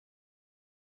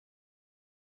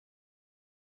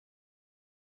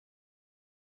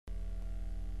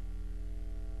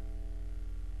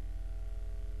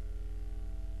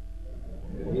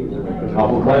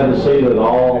I'm glad to see that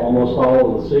almost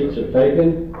all of the seats are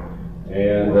taken,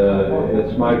 and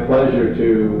it's my pleasure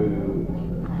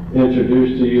to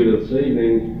introduce to you this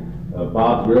evening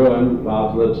Bob Gruen.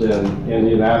 Bob lives in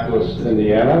Indianapolis,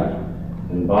 Indiana,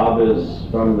 and Bob is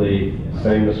from the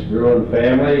famous Gruen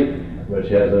family, which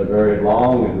has a very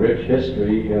long and rich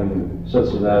history in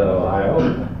Cincinnati, Ohio.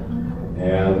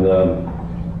 And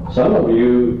some of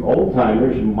you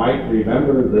old-timers might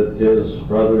remember that his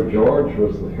brother George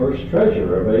was the first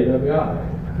treasurer of AWI.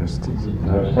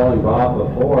 I was telling Bob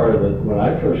before that when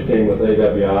I first came with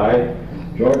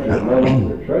AWI, George was no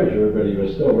longer treasurer, but he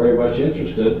was still very much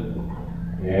interested.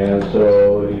 And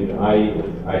so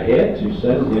I had to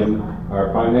send him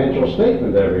our financial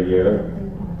statement every year,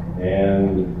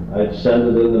 and I'd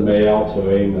send it in the mail to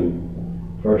him,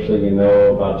 and first thing you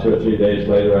know, about 2 or 3 days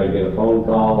later, I'd get a phone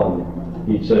call, and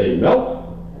he'd say, "Nope,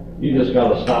 you just got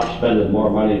to stop spending more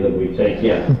money than we take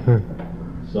in."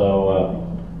 So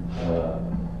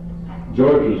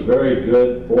George was very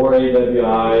good for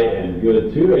AWI and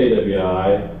good to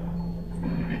AWI,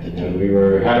 and we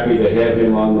were happy to have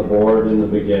him on the board in the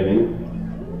beginning.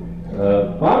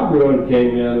 Bob Gruen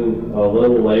came in a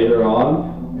little later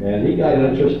on, and he got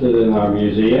interested in our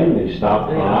museum. He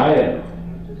stopped by, and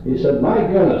he said, "My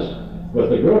goodness, with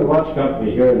the Gruen Watch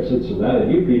Company here in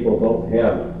Cincinnati, you people don't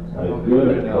have a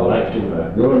good collection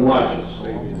of Gruen watches."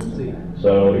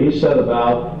 So he set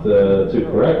about to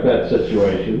correct that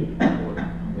situation,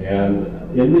 and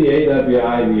in the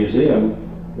AWI Museum,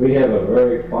 we have a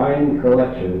very fine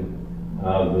collection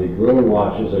of the Gruen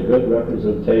watches, a good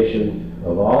representation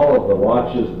of all of the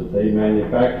watches that they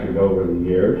manufactured over the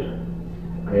years.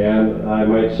 And I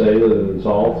might say that it's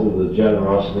all through the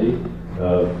generosity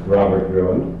of Robert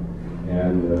Gruen,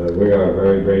 and we are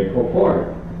very grateful for it.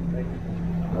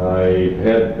 I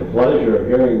had the pleasure of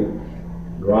hearing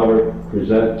Robert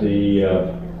present the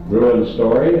Gruen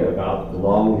story about the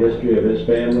long history of his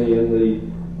family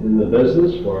in the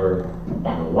business for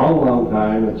a long, long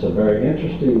time. It's a very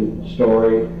interesting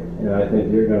story, and I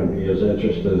think you're going to be as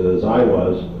interested as I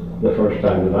was the first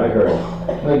time that I heard it.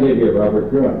 I give you Robert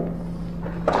Gruen.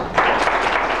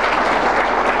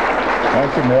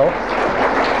 Thank you, Milt.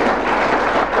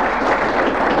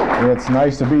 It's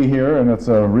nice to be here, and it's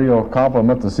a real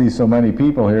compliment to see so many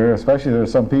people here, especially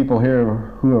there's some people here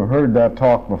who have heard that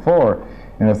talk before,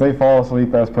 and if they fall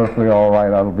asleep, that's perfectly all right.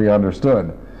 That'll be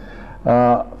understood.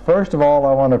 First of all,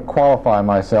 I want to qualify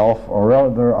myself, or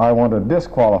rather, I want to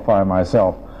disqualify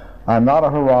myself. I'm not a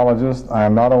horologist. I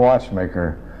am not a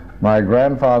watchmaker. My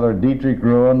grandfather, Dietrich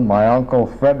Gruen, my uncle,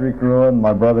 Frederick Gruen,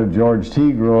 my brother, George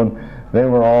T. Gruen, they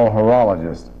were all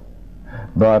horologists.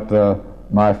 But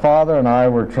my father and I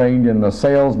were trained in the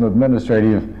sales and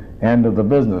administrative end of the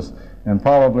business. And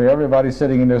probably everybody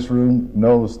sitting in this room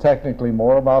knows technically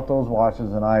more about those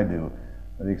watches than I do.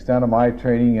 The extent of my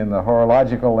training in the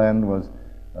horological end was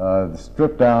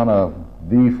strip down a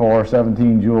V4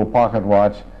 17-jewel pocket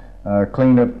watch,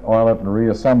 clean it, oil it, and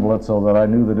reassemble it so that I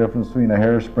knew the difference between a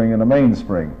hairspring and a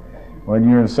mainspring. When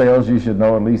you're in sales, you should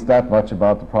know at least that much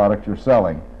about the product you're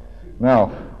selling.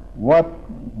 Now,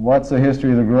 what's the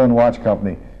history of the Gruen Watch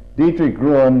Company? Dietrich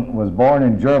Gruen was born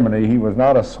in Germany. He was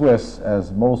not a Swiss,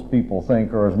 as most people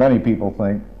think, or as many people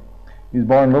think. He was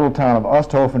born in the little town of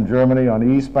Osthofen, Germany, on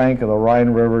the east bank of the Rhine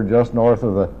River, just north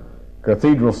of the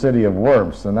cathedral city of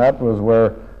Worms, and that was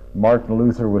where Martin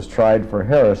Luther was tried for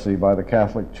heresy by the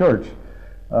Catholic Church.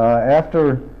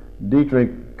 After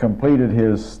Dietrich completed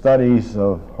his studies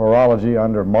of horology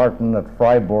under Martin at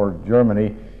Freiburg,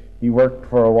 Germany, he worked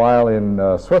for a while in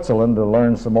Switzerland to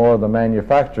learn some more of the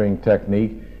manufacturing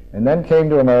technique, and then came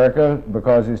to America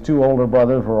because his two older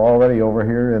brothers were already over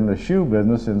here in the shoe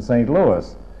business in St.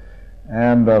 Louis.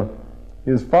 And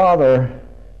his father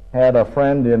had a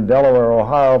friend in Delaware,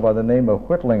 Ohio by the name of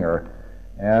Whittlinger.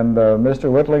 And Mr.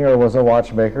 Whittlinger was a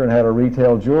watchmaker and had a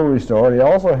retail jewelry store. He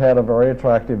also had a very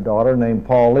attractive daughter named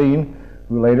Pauline,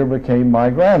 who later became my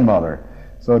grandmother.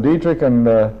 So Dietrich and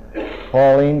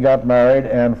Pauline got married,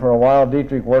 and for a while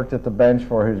Dietrich worked at the bench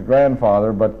for his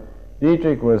grandfather, but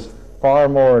Dietrich was far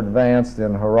more advanced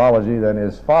in horology than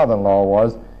his father-in-law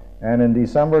was, and in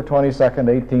December 22nd,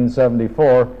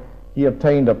 1874, he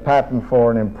obtained a patent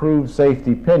for an improved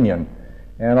safety pinion.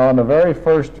 And on the very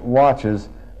first watches,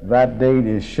 that date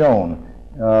is shown.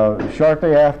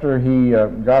 Shortly after he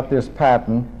got this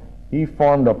patent, he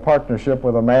formed a partnership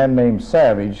with a man named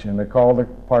Savage, and they called the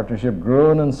partnership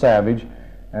Gruen and Savage,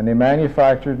 and they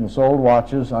manufactured and sold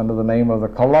watches under the name of the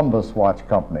Columbus Watch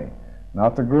Company,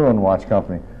 not the Gruen Watch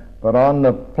Company. But on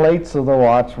the plates of the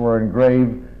watch were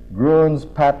engraved Gruen's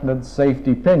patented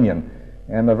safety pinion.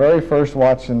 And the very first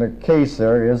watch in the case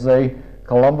there is a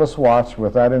Columbus watch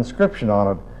with that inscription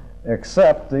on it,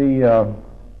 except the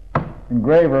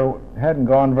engraver hadn't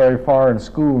gone very far in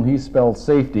school, and he spelled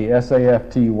safety,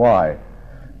 S-A-F-T-Y.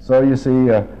 So you see,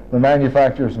 the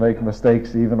manufacturers make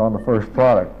mistakes even on the first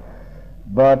product.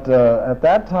 But at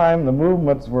that time, the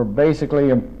movements were basically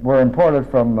imported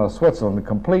from Switzerland. The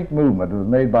complete movement. It was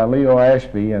made by Leo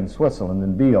Ashby in Switzerland,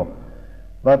 in Biel.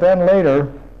 But then later,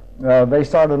 they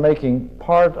started making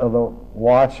part of the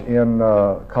watch in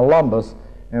Columbus,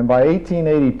 and by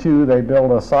 1882, they built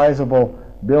a sizable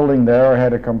building there,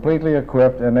 had it completely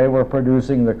equipped, and they were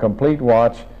producing the complete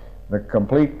watch, the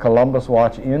complete Columbus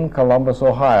watch in Columbus,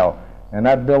 Ohio. And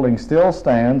that building still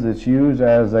stands. It's used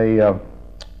as a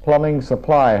plumbing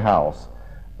supply house.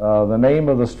 The name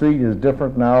of the street is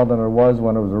different now than it was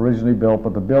when it was originally built,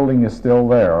 but the building is still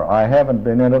there. I haven't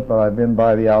been in it, but I've been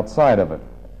by the outside of it.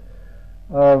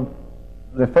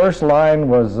 The first line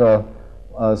was a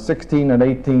 16 and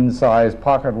 18 size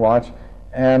pocket watch,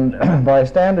 and by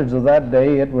standards of that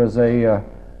day, it was a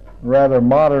rather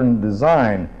modern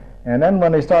design. And then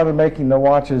when they started making the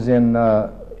watches in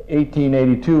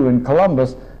 1882 in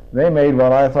Columbus, they made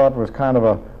what I thought was kind of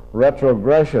a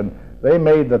retrogression. They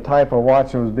made the type of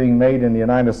watch that was being made in the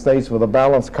United States with a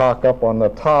balance cock up on the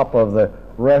top of the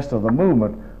rest of the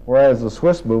movement, whereas the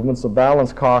Swiss movements, the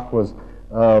balance cock was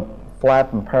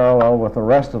flat and parallel with the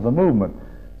rest of the movement.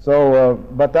 So,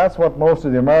 but that's what most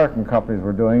of the American companies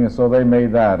were doing, and so they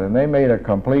made that. And they made a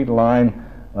complete line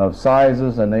of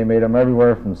sizes, and they made them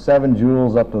everywhere from 7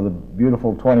 jewels up to the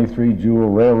beautiful 23 jewel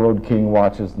Railroad King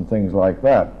watches and things like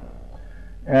that.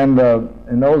 And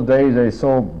in those days, they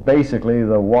sold basically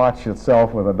the watch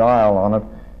itself with a dial on it,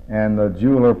 and the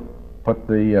jeweler put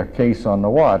the case on the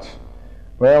watch.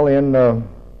 Well, in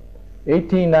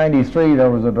 1893, there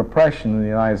was a depression in the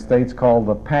United States called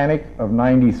the Panic of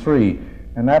 '93,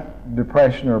 and that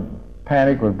depression or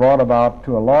panic was brought about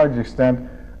to a large extent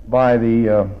by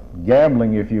the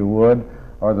gambling, if you would,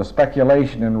 or the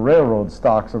speculation in railroad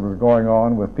stocks that was going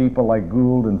on with people like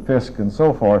Gould and Fisk and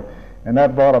so forth. And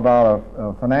that brought about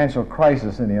a financial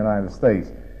crisis in the United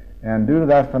States. And due to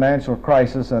that financial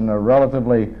crisis and a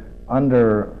relatively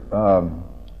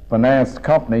under-financed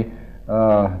company,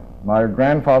 my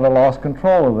grandfather lost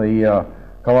control of the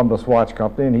Columbus Watch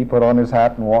Company, and he put on his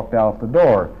hat and walked out the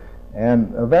door.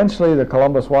 And eventually the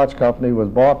Columbus Watch Company was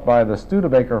bought by the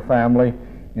Studebaker family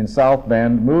in South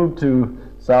Bend, moved to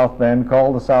South Bend,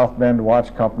 called the South Bend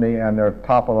Watch Company, and their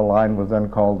top of the line was then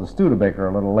called the Studebaker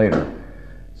a little later.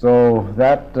 So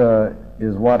that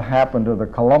is what happened to the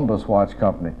Columbus Watch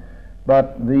Company.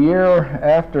 But the year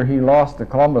after he lost the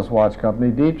Columbus Watch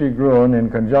Company, Dietrich Gruen, in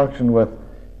conjunction with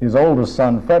his oldest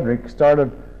son, Frederick,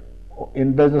 started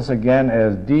in business again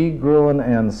as D. Gruen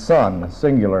and Son,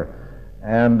 singular.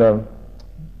 And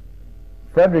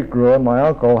Frederick Gruen, my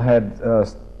uncle, had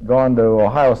gone to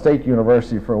Ohio State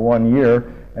University for 1 year,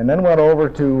 and then went over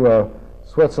to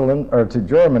Switzerland, or to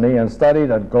Germany, and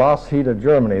studied at Glashütte,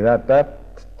 Germany. That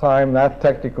time, that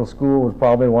technical school was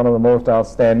probably one of the most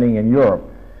outstanding in Europe.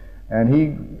 And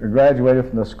he graduated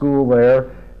from the school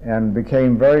there and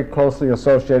became very closely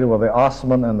associated with the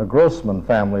Osman and the Grossman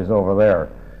families over there.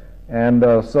 And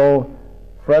so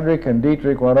Frederick and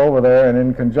Dietrich went over there, and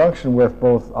in conjunction with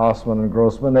both Osman and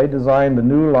Grossman, they designed a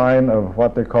new line of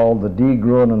what they called the D.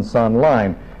 Gruen and Son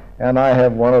line. And I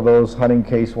have one of those hunting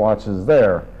case watches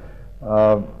there.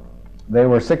 They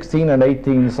were 16 and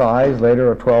 18 size,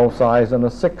 later a 12 size and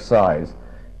a 6 size.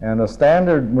 And the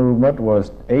standard movement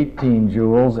was 18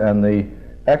 jewels, and the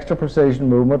extra precision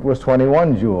movement was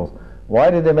 21 jewels.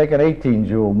 Why did they make an 18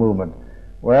 jewel movement?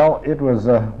 Well, it was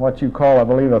what you call, I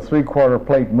believe, a 3/4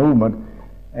 plate movement.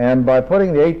 And by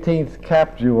putting the 18th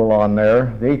cap jewel on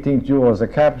there, the 18th jewel is a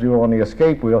cap jewel on the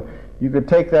escape wheel, you could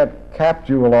take that cap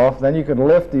jewel off, then you could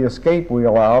lift the escape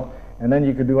wheel out, and then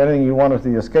you could do anything you wanted to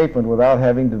the escapement without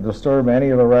having to disturb any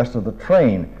of the rest of the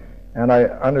train. And I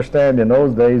understand in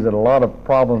those days that a lot of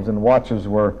problems in watches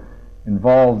were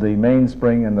involved the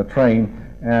mainspring and the train,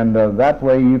 and that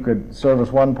way you could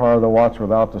service one part of the watch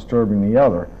without disturbing the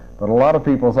other. But a lot of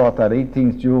people thought that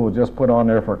 18th jewel was just put on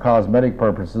there for cosmetic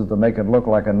purposes to make it look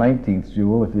like a 19th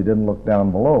jewel if you didn't look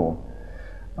down below.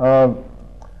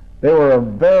 They were a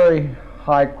very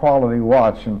high quality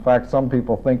watch. In fact, some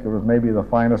people think it was maybe the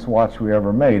finest watch we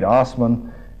ever made.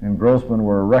 Osman and Grossman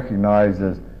were recognized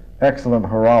as excellent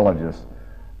horologists.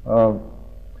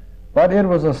 But it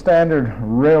was a standard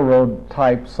railroad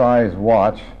type size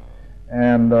watch,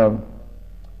 and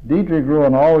Dietrich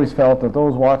Gruen always felt that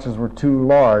those watches were too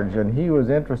large, and he was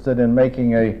interested in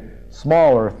making a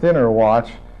smaller, thinner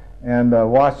watch, and a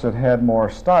watch that had more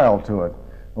style to it.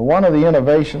 But one of the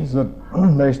innovations that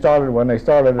they started when they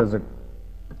started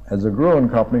as a Gruen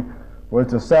company was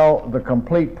to sell the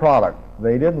complete product.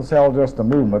 They didn't sell just the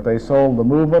movement. They sold the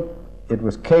movement, it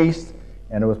was cased,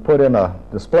 and it was put in a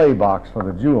display box for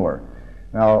the jeweler.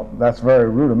 Now, that's very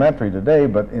rudimentary today,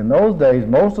 but in those days,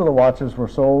 most of the watches were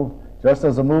sold just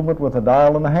as a movement with a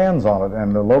dial and the hands on it,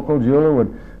 and the local jeweler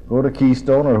would go to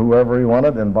Keystone or whoever he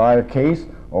wanted and buy a case,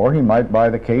 or he might buy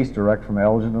the case direct from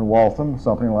Elgin and Waltham,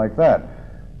 something like that.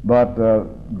 But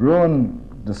Gruen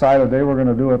decided they were going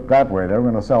to do it that way. They were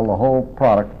going to sell the whole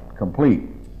product complete.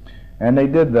 And they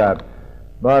did that.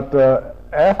 But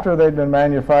after they'd been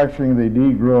manufacturing the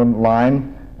D. Gruen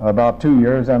line about 2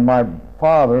 years, and my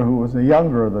father, who was the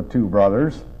younger of the two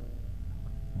brothers,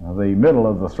 the middle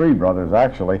of the three brothers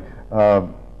actually,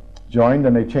 joined,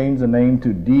 and they changed the name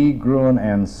to D. Gruen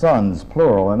and Sons,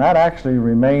 plural. And that actually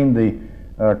remained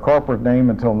the corporate name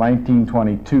until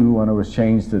 1922, when it was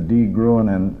changed to D. Gruen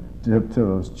and it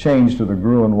was changed to the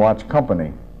Gruen Watch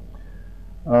Company.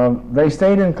 They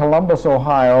stayed in Columbus,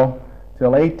 Ohio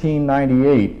till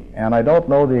 1898, and I don't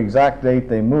know the exact date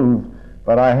they moved,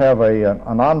 but I have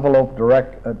an envelope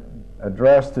direct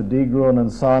addressed to D. Gruen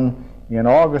and Son in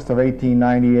August of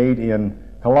 1898 in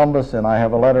Columbus, and I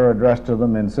have a letter addressed to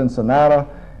them in Cincinnati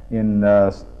in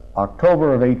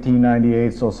October of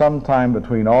 1898, so sometime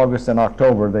between August and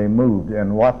October they moved,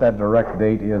 and what that direct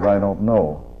date is I don't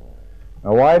know.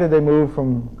 Now, why did they move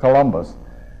from Columbus?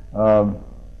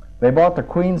 They bought the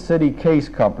Queen City Case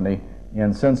Company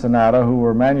in Cincinnati, who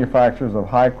were manufacturers of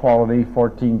high-quality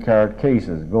 14-karat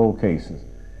cases, gold cases.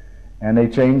 And they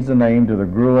changed the name to the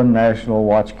Gruen National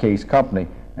Watch Case Company,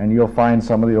 and you'll find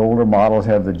some of the older models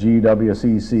have the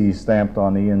GWCC stamped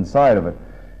on the inside of it.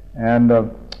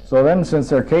 And so then, since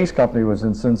their case company was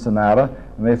in Cincinnati,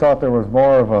 and they thought there was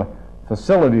more of a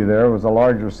facility there, it was a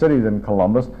larger city than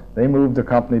Columbus, they moved the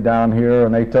company down here,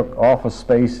 and they took office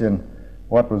space in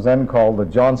what was then called the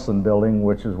Johnson Building,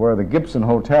 which is where the Gibson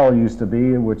Hotel used to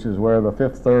be, which is where the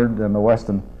Fifth Third and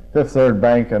the Fifth Third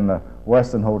Bank and the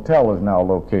Weston Hotel is now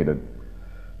located.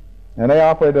 And they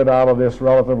operated out of this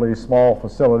relatively small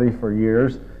facility for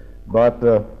years, but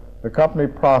the company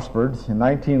prospered. In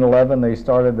 1911, they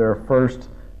started their first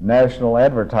national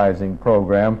advertising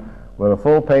program with a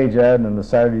full-page ad in the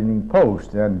Saturday Evening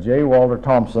Post, and J. Walter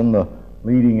Thompson, the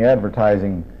leading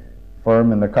advertising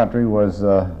firm in the country, was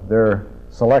their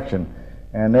selection.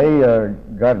 And they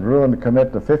got Gruen to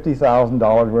commit to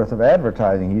 $50,000 worth of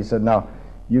advertising. He said, now,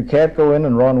 you can't go in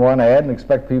and run one ad and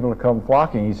expect people to come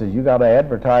flocking. He says, you got to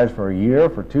advertise for a year,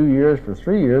 for 2 years, for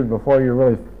 3 years before you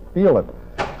really feel it.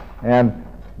 And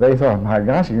they thought, my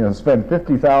gosh, you're going to spend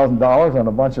 $50,000 on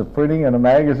a bunch of printing and a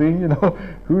magazine, you know,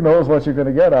 who knows what you're going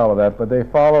to get out of that. But they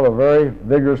followed a very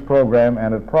vigorous program,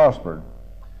 and it prospered.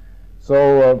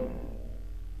 So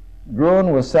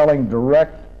Gruen was selling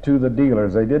direct to the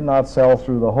dealers. They did not sell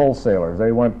through the wholesalers.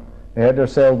 They had their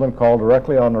salesmen call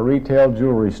directly on the retail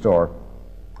jewelry store.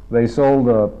 They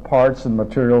sold parts and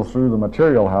material through the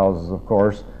material houses, of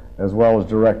course, as well as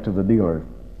direct to the dealers.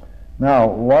 Now,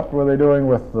 what were they doing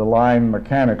with the line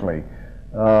mechanically?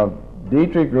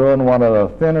 Dietrich Gruen wanted a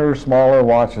thinner, smaller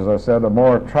watch, as I said, a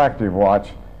more attractive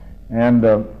watch,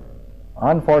 and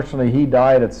unfortunately he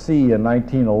died at sea in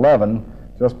 1911,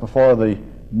 just before the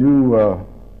new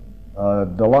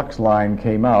deluxe line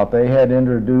came out. They had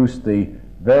introduced the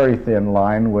very thin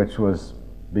line, which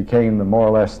became the more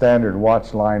or less standard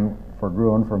watch line for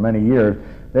Gruen for many years.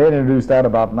 They had introduced that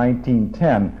about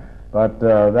 1910, but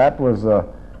that was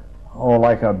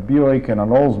like a Buick and an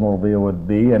Oldsmobile would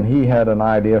be, and he had an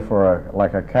idea for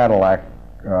like a Cadillac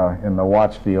in the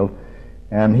watch field,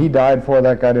 and he died before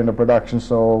that got into production.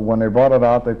 So when they brought it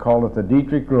out, they called it the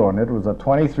Dietrich Gruen. It was a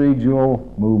 23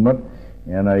 jewel movement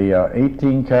in a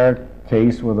 18-karat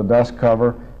case with a dust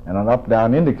cover and an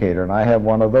up-down indicator, and I have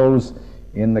one of those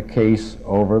in the case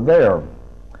over there.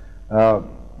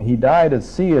 He died at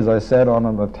sea, as I said, on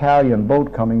an Italian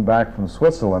boat coming back from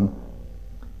Switzerland,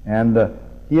 and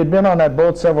he had been on that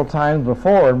boat several times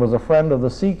before and was a friend of the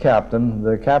sea captain,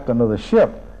 the captain of the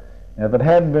ship. And if it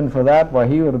hadn't been for that, why,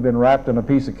 he would have been wrapped in a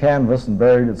piece of canvas and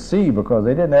buried at sea, because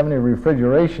they didn't have any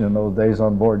refrigeration in those days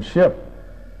on board ship.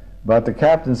 But the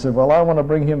captain said, well, I want to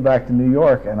bring him back to New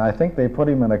York, and I think they put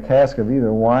him in a cask of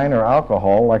either wine or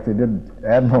alcohol, like they did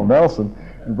Admiral Nelson,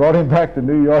 and brought him back to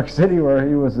New York City, where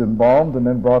he was embalmed and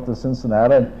then brought to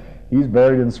Cincinnati, and he's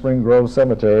buried in Spring Grove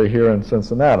Cemetery here in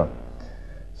Cincinnati.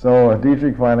 So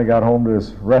Dietrich finally got home to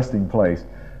his resting place.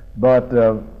 But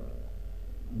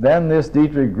then this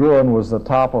Dietrich Gruen was the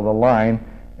top of the line,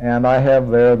 and I have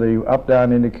there the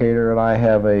up-down indicator, and I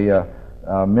have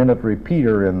a minute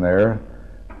repeater in there.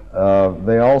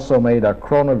 They also made a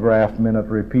chronograph minute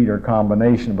repeater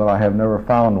combination, but I have never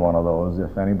found one of those.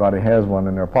 If anybody has one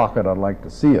in their pocket, I'd like to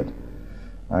see it.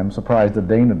 I'm surprised that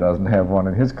Dana doesn't have one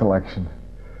in his collection.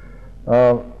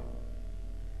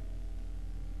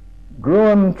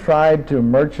 Gruen tried to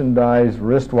merchandise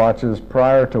wristwatches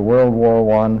prior to World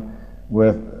War I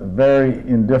with very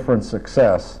indifferent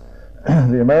success.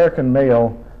 The American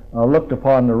male looked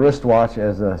upon the wristwatch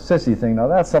as a sissy thing. Now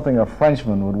that's something a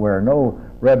Frenchman would wear. No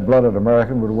red-blooded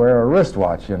American would wear a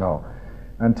wristwatch, you know.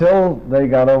 Until they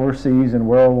got overseas in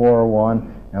World War I,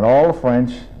 and all the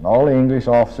French, and all the English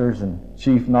officers and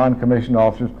chief non-commissioned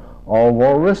officers all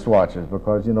wore wristwatches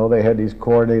because, you know, they had these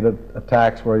coordinated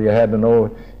attacks where you had to know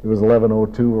it was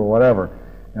 11:02 or whatever.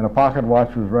 And a pocket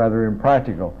watch was rather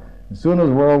impractical. As soon as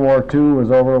World War II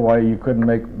was over, why, you couldn't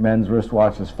make men's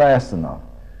wristwatches fast enough.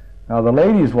 Now the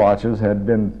ladies' wristwatches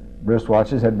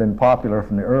had been popular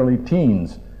from the early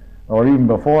teens, or even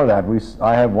before that.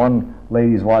 I have one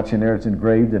ladies' watch in there. It's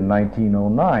engraved in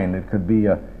 1909. It could be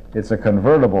it's a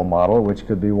convertible model, which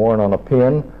could be worn on a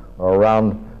pin or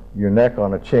around your neck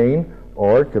on a chain,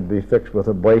 or it could be fixed with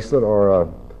a bracelet or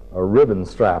a ribbon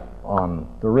strap on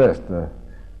the wrist.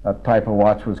 That type of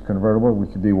watch was convertible,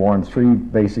 which could be worn three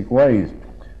basic ways.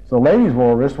 So ladies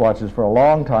wore wristwatches for a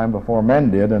long time before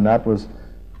men did, and that was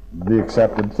the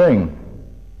accepted thing.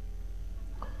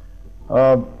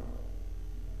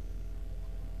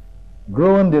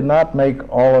 Gruen did not make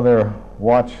all of their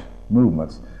watch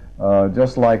movements,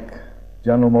 just like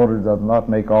General Motors does not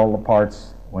make all the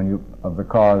parts of the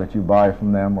car that you buy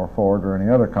from them, or Ford or any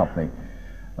other company.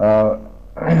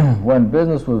 When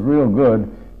business was real good,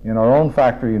 in our own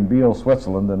factory in Biel,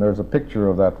 Switzerland, and there's a picture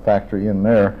of that factory in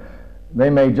there, they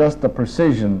made just the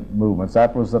precision movements.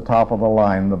 That was the top of the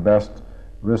line, the best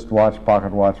wristwatch,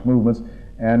 pocket watch movements.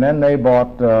 And then they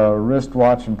bought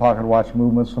wristwatch and pocket watch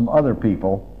movements from other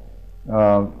people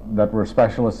that were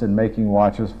specialists in making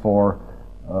watches for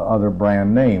other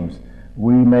brand names.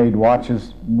 We made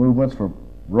watches movements for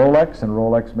Rolex, and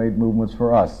Rolex made movements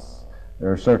for us.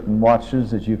 There are certain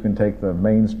watches that you can take the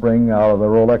mainspring out of the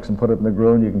Rolex and put it in the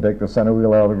Gruen. You can take the center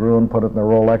wheel out of the Gruen, put it in the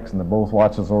Rolex, and both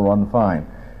watches will run fine.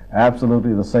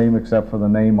 Absolutely the same except for the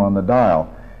name on the dial.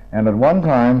 And at one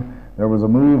time, there was a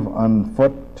move on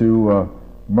foot to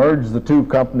merge the two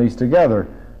companies together.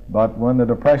 But when the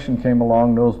Depression came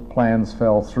along, those plans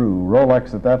fell through.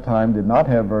 Rolex at that time did not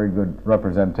have very good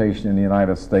representation in the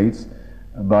United States,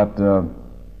 but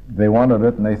they wanted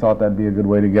it, and they thought that'd be a good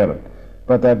way to get it.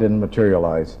 But that didn't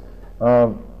materialize.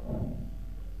 The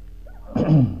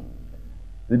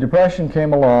Depression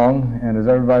came along, and as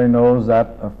everybody knows,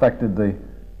 that affected the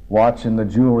watch and the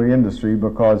jewelry industry,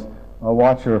 because a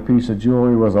watch or a piece of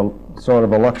jewelry was a sort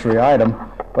of a luxury item,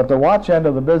 but the watch end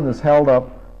of the business held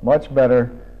up much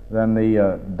better than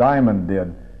the diamond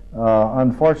did.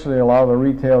 Unfortunately, a lot of the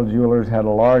retail jewelers had a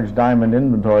large diamond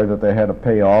inventory that they had to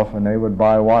pay off, and they would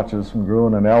buy watches from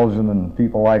Gruen and Elgin and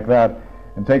people like that,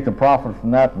 and take the profit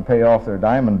from that and pay off their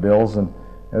diamond bills, and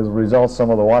as a result, some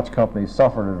of the watch companies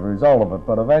suffered as a result of it,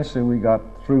 but eventually we got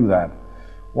through that.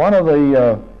 One of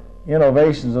the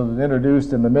innovations that was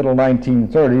introduced in the middle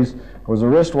 1930s was a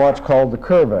wristwatch called the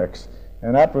Curvex,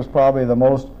 and that was probably the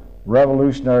most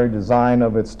revolutionary design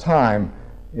of its time.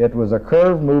 It was a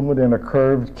curved movement in a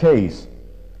curved case,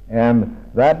 and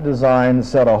that design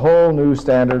set a whole new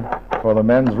standard for the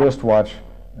men's wristwatch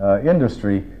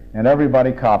industry, and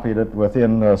everybody copied it.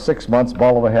 Within 6 months,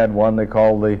 Bulova had one they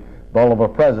called the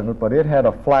Bulova President, but it had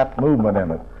a flat movement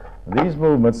in it. These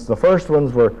movements, the first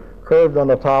ones were curved on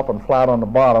the top and flat on the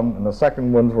bottom, and the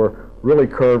second ones were really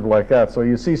curved like that. So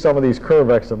you see some of these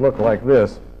Curvex that look like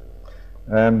this,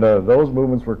 and those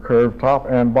movements were curved top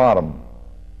and bottom.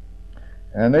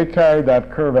 And they carried that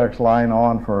Curvex line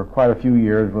on for quite a few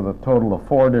years with a total of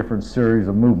 4 different series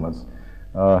of movements.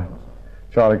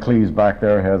 Charlie Cleves back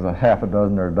there has a half a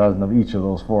dozen or a dozen of each of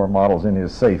those 4 models in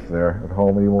his safe there at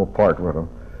home. He won't part with them.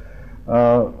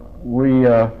 We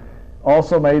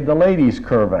also made the ladies'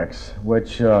 Curvex,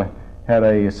 which had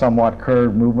a somewhat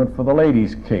curved movement for the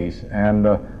ladies' case. And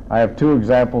I have 2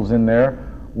 examples in there.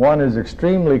 One is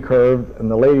extremely curved, and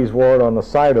the ladies wore it on the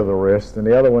side of the wrist, and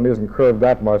the other one isn't curved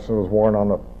that much, and it was worn on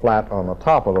the flat on the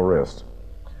top of the wrist.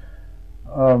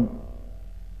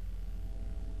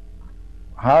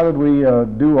 How did we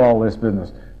do all this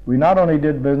business? We not only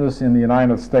did business in the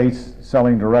United States,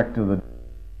 selling direct to the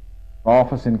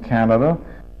office in Canada,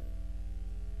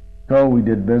 so we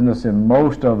did business in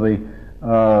most of the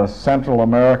Central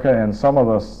America and some of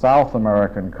the South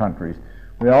American countries.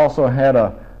 We also had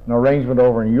an arrangement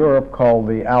over in Europe called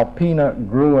the Alpina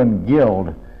Gruen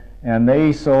Guild, and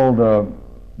they sold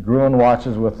Gruen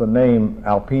watches with the name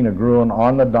Alpina Gruen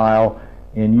on the dial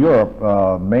in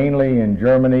Europe, mainly in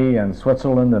Germany and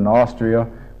Switzerland and Austria.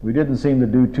 We didn't seem to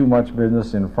do too much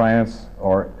business in France,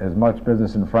 or as much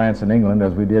business in France and England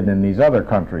as we did in these other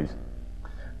countries.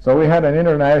 So we had an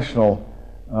international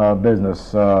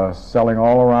business selling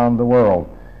all around the world,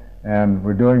 and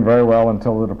we're doing very well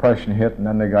until the Depression hit, and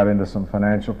then they got into some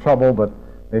financial trouble, but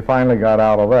they finally got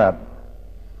out of that.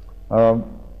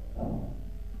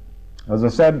 As I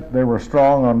said, they were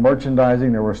strong on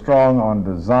merchandising, they were strong on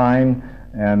design,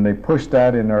 and they pushed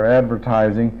that in their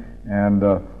advertising, and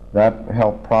that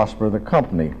helped prosper the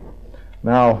company.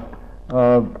 Now,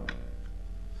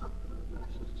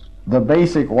 the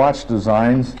basic watch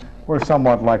designs were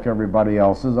somewhat like everybody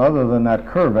else's. Other than that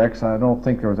Curvex, I don't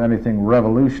think there was anything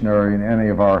revolutionary in any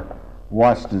of our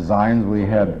watch designs. We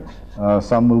had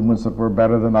some movements that were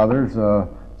better than others.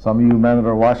 Some of you men that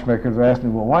are watchmakers asked me,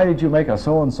 well, why did you make a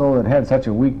so-and-so that had such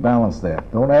a weak balance there?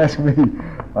 Don't ask me.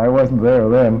 I wasn't there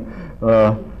then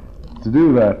to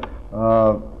do that.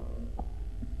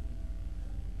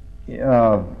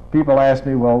 People ask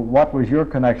me, well, what was your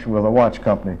connection with a watch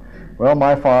company? Well,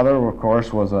 my father, of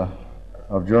course, was of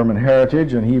German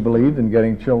heritage, and he believed in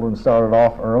getting children started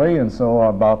off early, and so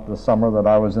about the summer that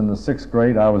I was in the 6th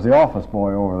grade, I was the office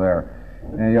boy over there.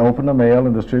 And you open the mail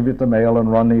and distribute the mail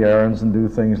and run the errands and do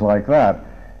things like that.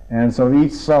 And so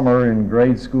each summer in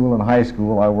grade school and high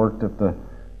school, I worked at the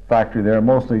factory there,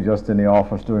 mostly just in the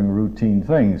office doing routine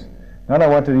things. Then I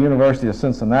went to the University of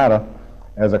Cincinnati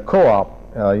as a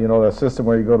co-op, you know, the system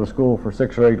where you go to school for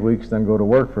 6 or 8 weeks, then go to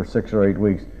work for 6 or 8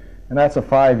 weeks. And that's a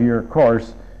 5-year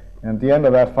course. And at the end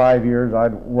of that 5 years,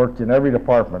 I'd worked in every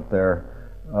department there,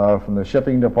 from the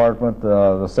shipping department,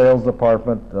 the sales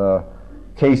department,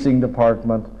 casing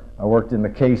department. I worked in the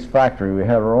case factory. We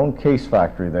had our own case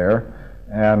factory there,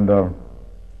 and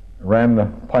ran the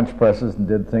punch presses and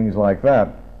did things like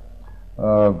that.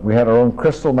 We had our own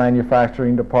crystal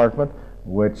manufacturing department,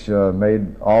 which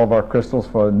made all of our crystals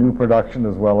for new production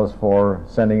as well as for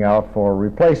sending out for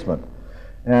replacement.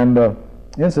 And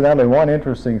incidentally, one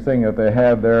interesting thing that they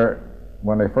had there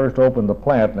when they first opened the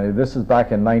plant, and this is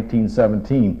back in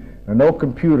 1917, there were no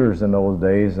computers in those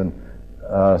days and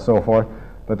so forth,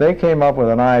 but they came up with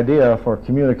an idea for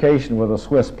communication with a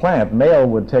Swiss plant. Mail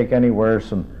would take anywhere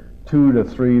from 2 to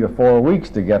 3 to 4 weeks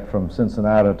to get from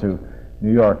Cincinnati to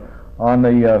New York. On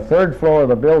the 3rd floor of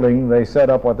the building, they set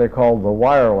up what they called the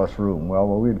wireless room. Well,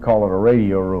 we'd call it a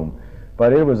radio room,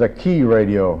 but it was a key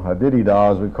radio, a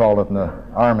diddy-da as we called it in the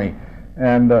Army.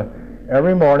 And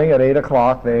every morning at 8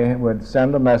 o'clock, they would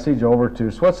send a message over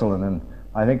to Switzerland, and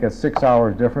I think it's 6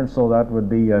 hours difference, so that would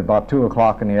be about 2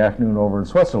 o'clock in the afternoon over in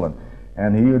Switzerland.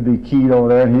 And he would be keyed over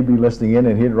there, and he'd be listening in,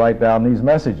 and he'd write down these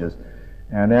messages.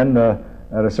 And then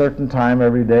at a certain time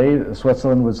every day,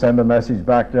 Switzerland would send a message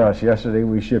back to us. Yesterday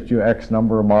we shipped you X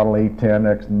number of model 810,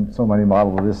 X and so many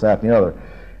models of this, that, and the other.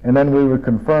 And then we would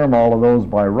confirm all of those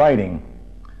by writing.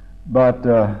 But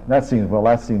that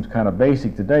seems kind of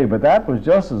basic today, but that was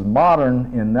just as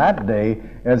modern in that day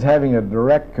as having a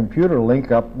direct computer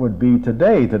link up would be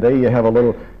today. Today you have a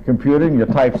little computer and you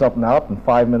type something out, and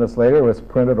 5 minutes later it's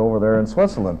printed over there in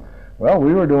Switzerland. Well,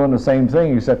 we were doing the same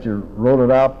thing, except you wrote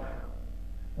it out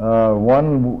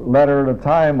one letter at a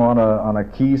time on a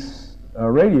Keys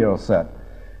radio set.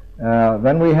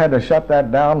 Then we had to shut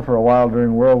that down for a while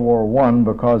during World War I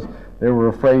because they were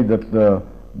afraid that the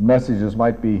messages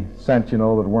might be sent, you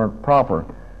know, that weren't proper.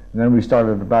 And then we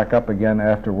started to back up again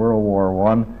after World War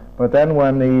I. But then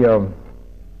when the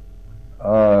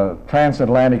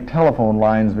transatlantic telephone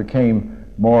lines became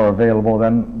more available,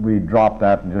 then we dropped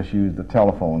that and just used the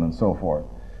telephone and so forth.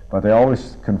 But they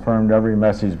always confirmed every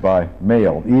message by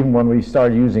mail. Even when we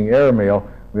started using airmail,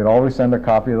 we'd always send a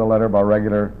copy of the letter by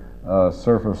regular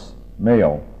surface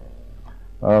mail.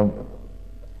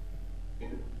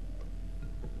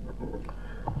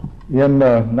 In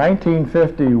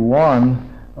 1951,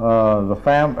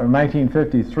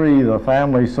 1953, the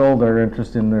family sold their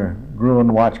interest in the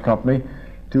Gruen Watch Company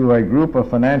to a group of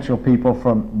financial people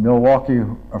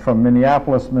from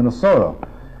Minneapolis, Minnesota.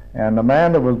 And the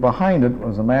man that was behind it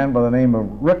was a man by the name of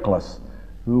Rickless,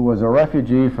 who was a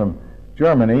refugee from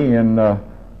Germany in the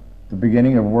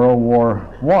beginning of World War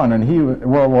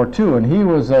II, and he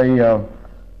was a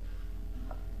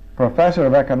professor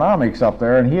of economics up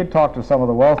there, and he had talked to some of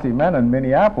the wealthy men in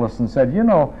Minneapolis and said, you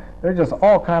know, there's just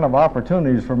all kind of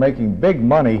opportunities for making big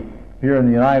money here in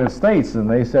the United States. And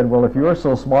they said, well, if you're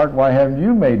so smart, why haven't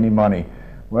you made any money?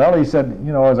 Well, he said,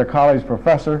 you know, as a college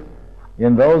professor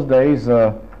in those days,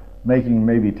 making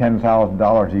maybe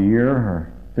 $10,000 a year,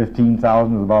 or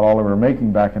 $15,000 is about all they were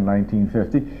making back in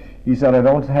 1950. He said, I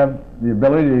don't have the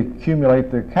ability to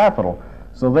accumulate the capital.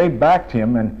 So they backed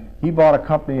him, and he bought a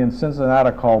company in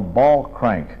Cincinnati called Ball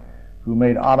Crank, who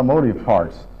made automotive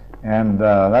parts. And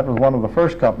that was one of the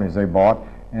first companies they bought.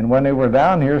 And when they were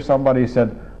down here, somebody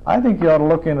said, I think you ought to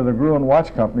look into the Gruen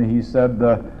Watch Company. He said,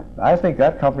 I think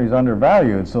that company's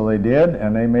undervalued. So they did,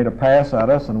 and they made a pass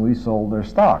at us, and we sold their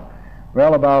stock.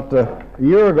 Well, about a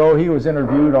year ago, he was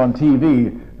interviewed on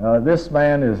TV. This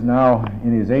man is now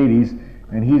in his 80s,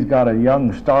 and he's got a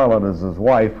young starlet as his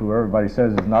wife, who everybody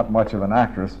says is not much of an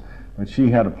actress, but she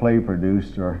had a play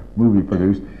produced or movie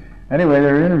produced. Anyway,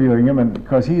 they were interviewing him, and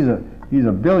because he's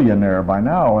a billionaire by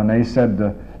now, and they said,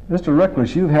 Mr.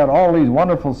 Rickless, you've had all these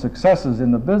wonderful successes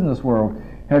in the business world.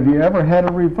 Have you ever had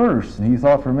a reverse? And he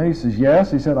thought for a minute. He says,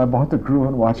 yes. He said, I bought the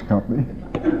Gruen Watch Company.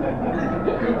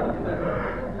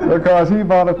 Because he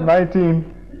bought it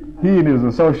he and his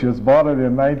associates bought it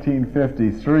in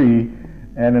 1953,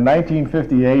 and in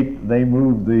 1958 they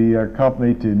moved the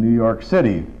company to New York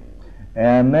City.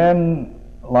 And then,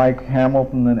 like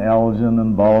Hamilton and Elgin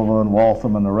and Bulva and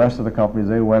Waltham and the rest of the companies,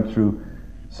 they went through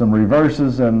some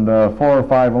reverses and 4 or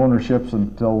 5 ownerships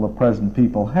until the present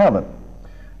people have it.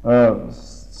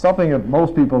 Something that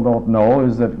most people don't know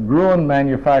is that Gruen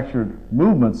manufactured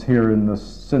movements here in the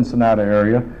Cincinnati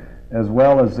area as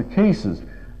well as the cases.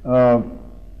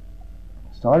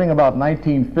 Starting about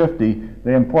 1950,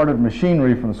 they imported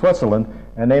machinery from Switzerland,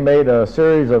 and they made a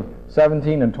series of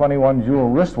 17 and 21 jewel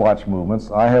wristwatch movements.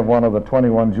 I have one of the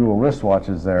 21 jewel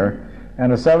wristwatches there,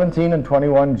 and a 17 and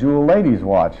 21 jewel ladies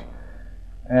watch.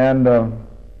 And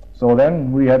so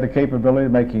then we had the capability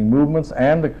of making movements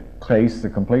and the case, the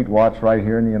complete watch, right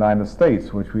here in the United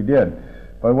States, which we did.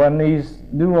 But when these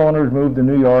new owners moved to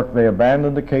New York, they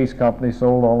abandoned the case company,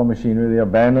 sold all the machinery. They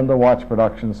abandoned the watch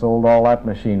production, sold all that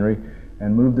machinery,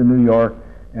 and moved to New York,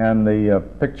 and the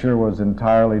picture was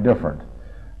entirely different.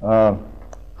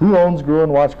 Who owns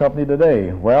Gruen Watch Company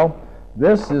today? Well,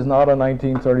 this is not a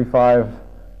 1935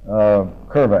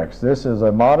 Curvex. This is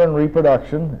a modern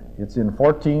reproduction. It's in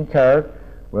 14 karat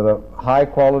with a high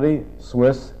quality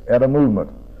Swiss ETA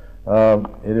movement.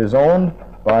 It is owned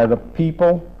by the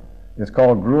people. It's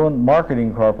called Gruen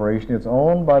Marketing Corporation. It's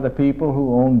owned by the people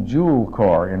who own Jewel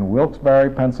Corps in Wilkes-Barre,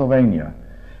 Pennsylvania.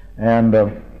 And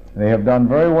they have done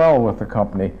very well with the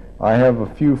company. I have a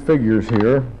few figures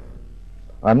here.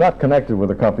 I'm not connected with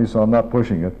the company, so I'm not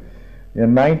pushing it.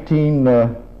 In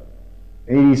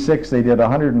 1986, they did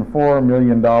 $104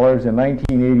 million. In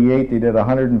 1988, they did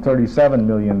 $137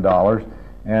 million.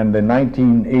 And in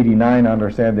 1989, I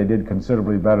understand they did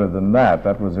considerably better than that.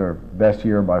 That was their best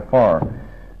year by far.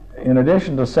 In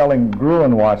addition to selling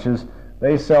Gruen watches,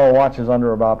 they sell watches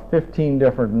under about 15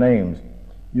 different names.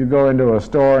 You go into a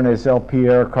store and they sell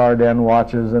Pierre Cardin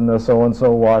watches and the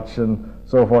so-and-so watch and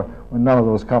so forth. Well, none of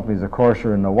those companies, of course,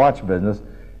 are in the watch business.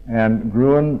 And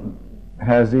Gruen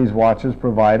has these watches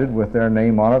provided with their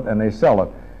name on it, and they sell it.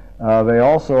 They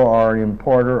also are an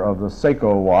importer of the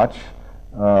Seiko watch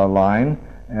line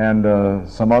and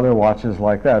some other watches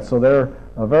like that. So they're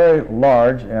a very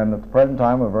large and at the present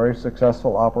time a very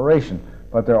successful operation.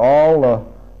 But they're all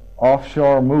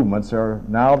offshore movements.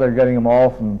 Now they're getting them all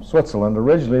from Switzerland.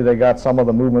 Originally they got some of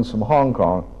the movements from Hong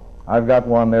Kong. I've got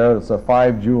one there that's a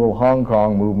 5 jewel Hong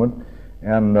Kong movement,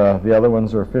 and the other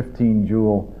ones are 15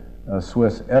 jewel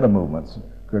Swiss ETA movements,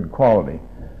 good quality.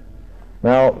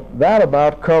 Now that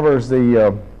about covers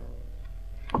the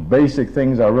basic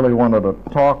things I really wanted to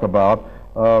talk about.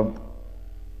 Well,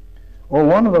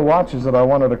 one of the watches that I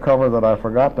wanted to cover that I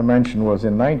forgot to mention was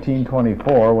in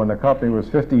 1924, when the company was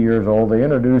 50 years old, they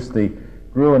introduced the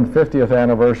Gruen 50th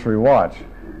anniversary watch.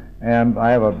 And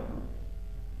I'm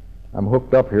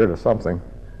hooked up here to something.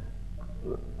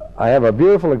 I have a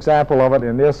beautiful example of it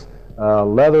in this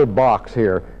leather box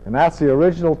here. And that's the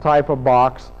original type of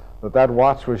box that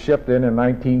watch was shipped in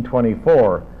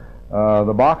 1924.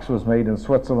 The box was made in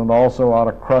Switzerland also out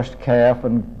of crushed calf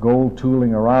and gold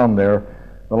tooling around there.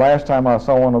 The last time I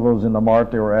saw one of those in the mart,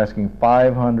 they were asking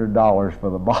 $500 for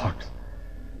the box.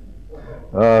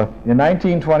 In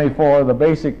 1924, the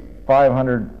basic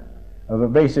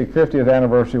 50th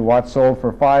anniversary watch sold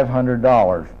for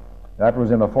 $500. That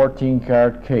was in a 14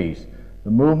 karat case.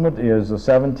 The movement is a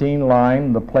 17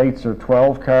 line. The plates are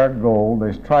 12 karat gold.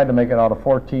 They tried to make it out of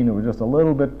 14. It was just a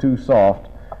little bit too soft.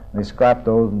 They scrapped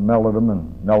those and melted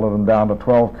them down to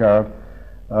 12 karat.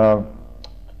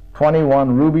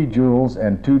 21 ruby jewels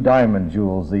and 2 diamond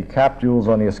jewels. The cap jewels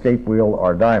on the escape wheel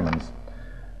are diamonds.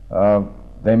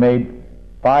 They made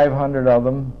 500 of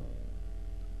them.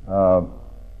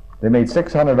 They made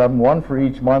 600 of them, one for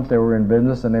each month they were in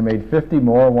business, and they made 50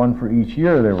 more, one for each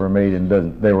year they were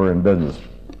in business.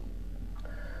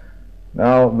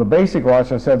 Now, the basic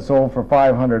watch I said sold for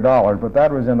 $500, but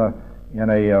that was in a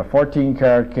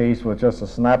 14-karat case with just a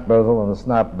snap bezel and a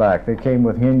snap back. They came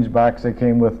with hinge backs, they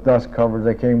came with dust covers,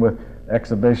 they came with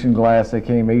exhibition glass, they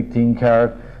came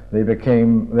 18-karat. They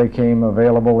came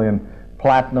available in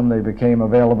platinum, they became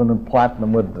available in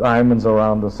platinum with diamonds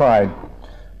around the side.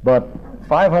 But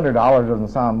 $500 doesn't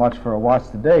sound much for a watch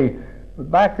today, but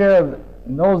back there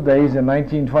in those days, in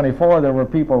 1924, there were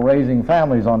people raising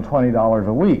families on $20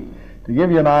 a week. To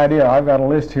give you an idea, I've got a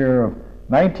list here of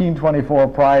 1924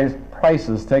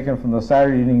 prices taken from the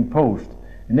Saturday Evening Post.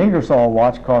 An Ingersoll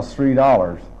watch cost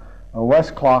 $3. A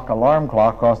Westclock alarm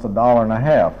clock cost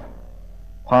 $1.50.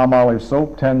 Palmolive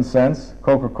soap, 10 cents.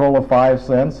 Coca-Cola, 5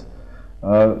 cents.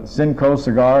 Cinco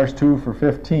cigars, 2 for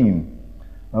 15.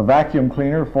 A vacuum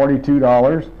cleaner,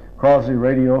 $42. Crosley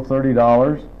radio,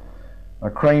 $30. A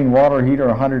Crane water heater,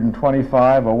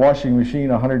 $125. A washing machine,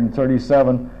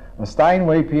 $137. A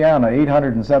Steinway piano,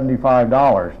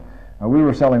 $875. We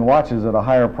were selling watches at a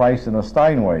higher price than a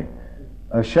Steinway.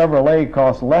 A Chevrolet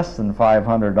cost less than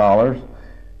 $500,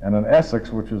 and an Essex,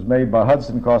 which was made by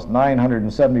Hudson, cost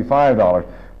 $975.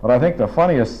 But I think the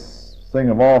funniest thing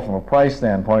of all from a price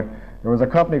standpoint, there was a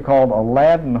company called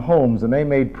Aladdin Homes, and they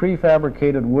made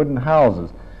prefabricated wooden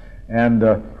houses. And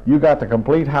you got the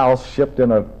complete house shipped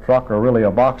in a truck, or really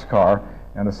a boxcar,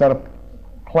 and a set of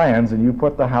plans, and you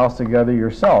put the house together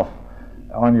yourself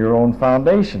on your own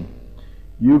foundation.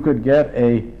 You could get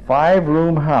a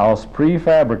 5-room house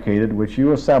prefabricated, which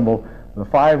you assembled. The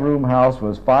 5-room house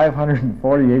was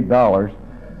 $548.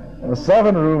 A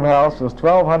 7-room house was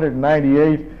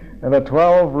 $1,298, and a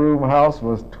 12-room house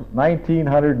was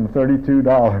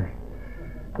 $1,932.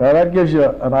 Now that gives you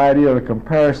an idea of the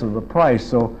comparison of the price.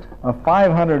 So a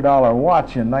 $500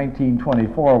 watch in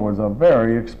 1924 was a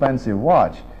very expensive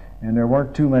watch, and there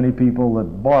weren't too many people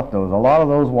that bought those. A lot of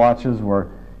those watches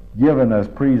were given as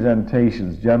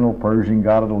presentations. General Pershing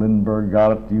got it, Lindbergh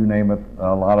got it, you name it.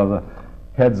 A lot of the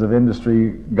heads of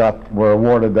industry were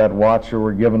awarded that watch, or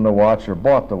were given the watch, or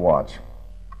bought the watch.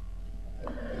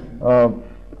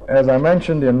 As I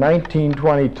mentioned, in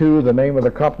 1922, the name of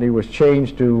the company was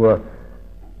changed to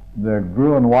the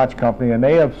Gruen Watch Company, and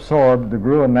they absorbed the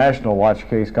Gruen National Watch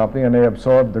Case Company, and they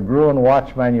absorbed the Gruen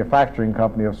Watch Manufacturing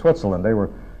Company of Switzerland. They were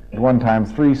at one time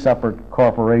 3 separate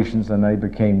corporations, and they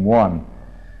became one.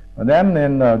 And then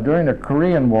during the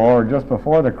Korean War, or just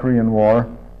before the Korean War,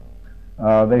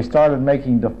 they started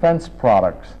making defense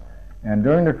products. And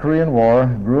during the Korean War,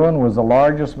 Gruen was the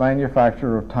largest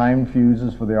manufacturer of timed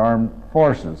fuses for the armed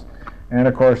forces. And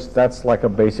of course, that's like a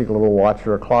basic little watch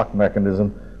or a clock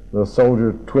mechanism. The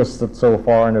soldier twists it so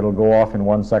far and it'll go off in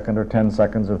 1 second or 10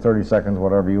 seconds or 30 seconds,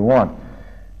 whatever you want.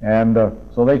 And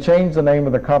so they changed the name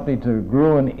of the company to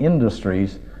Gruen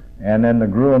Industries, and then the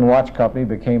Gruen Watch Company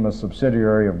became a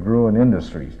subsidiary of Gruen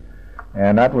Industries.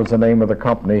 And that was the name of the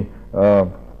company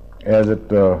as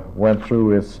it went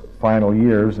through its final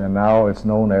years, and now it's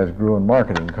known as Gruen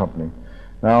Marketing Company.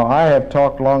 Now, I have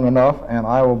talked long enough, and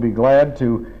I will be glad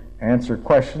to answer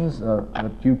questions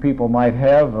that you people might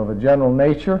have of a general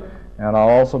nature, and I'll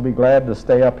also be glad to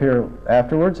stay up here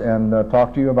afterwards and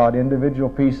talk to you about individual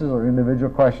pieces or individual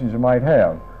questions you might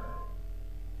have.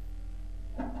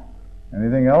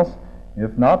 Anything else?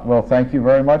 If not, well, thank you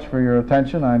very much for your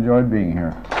attention. I enjoyed being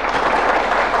here.